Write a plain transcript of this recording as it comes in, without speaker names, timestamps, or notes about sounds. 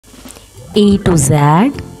A to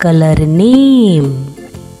Z color name.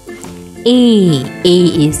 A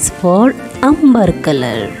is for umber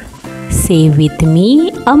color. Say with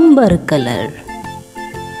me, umber color.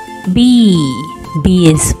 B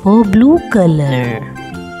is for blue color.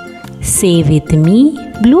 Say with me,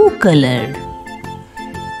 blue color.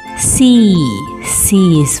 C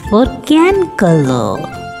is for can color.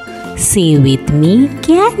 Say with me,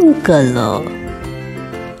 can color.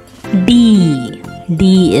 D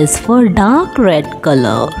is for dark red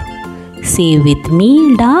color. Say with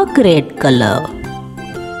me, dark red color.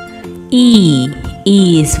 E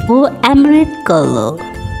is for emerald color.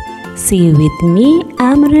 Say with me,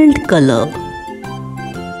 emerald color.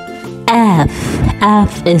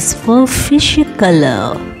 F is for fuchsia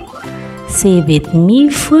color. Say with me,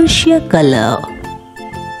 fuchsia color.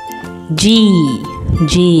 G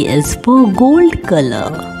is for gold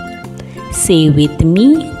color. Say with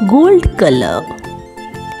me, gold color.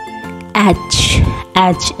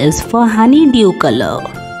 H is for honeydew color.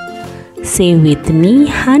 Say with me,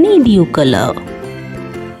 honeydew color.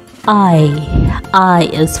 I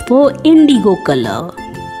is for indigo color.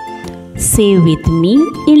 Say with me,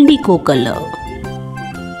 indigo color.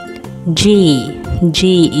 J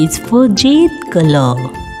is for jade color.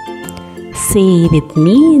 Say with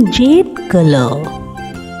me, jade color.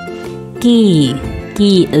 K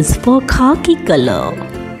is for khaki color.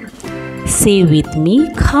 Say with me,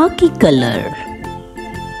 khaki color.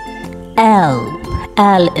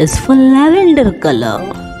 L is for lavender color.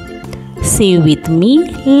 Say with me,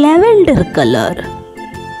 lavender color.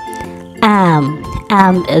 M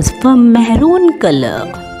is for maroon color.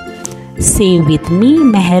 Say with me,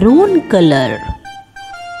 maroon color.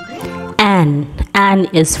 N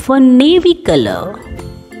is for navy color.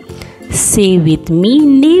 Say with me,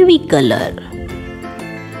 navy color.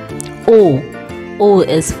 O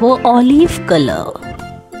is for olive color.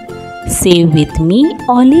 Say with me,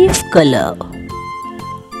 olive color.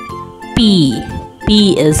 P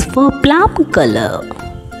is for plum color.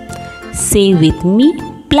 Say with me,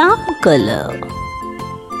 plum color.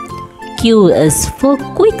 Q is for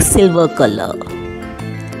quicksilver color.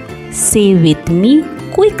 Say with me,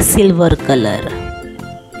 quicksilver color.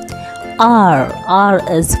 R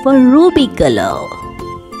is for ruby color.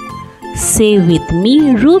 Say with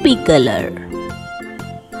me, ruby color.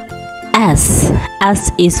 S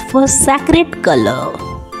is for sacred color.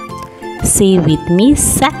 Say with me,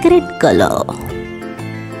 sacred color.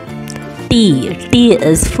 T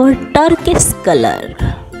is for turquoise color.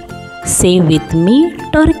 Say with me,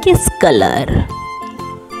 turquoise color.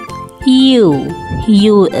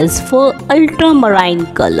 U is for ultramarine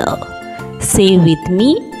color. Say with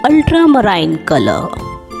me, ultramarine color.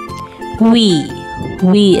 V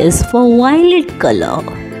is for violet color.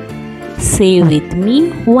 Say with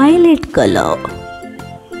me, violet color.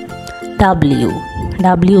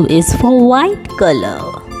 W is for white color.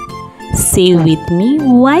 Say with me,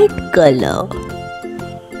 white color.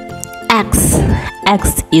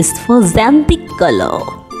 X is for xanthic color.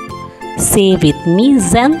 Say with me,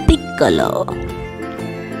 xanthic color.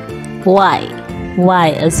 Y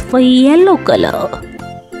is for yellow color.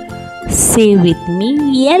 Say with me,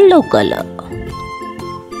 yellow color.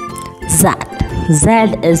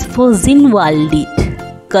 Z is for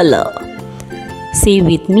zinwaldite color. Say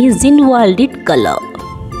with me, zinwaldite color.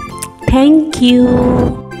 Thank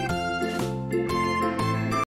you.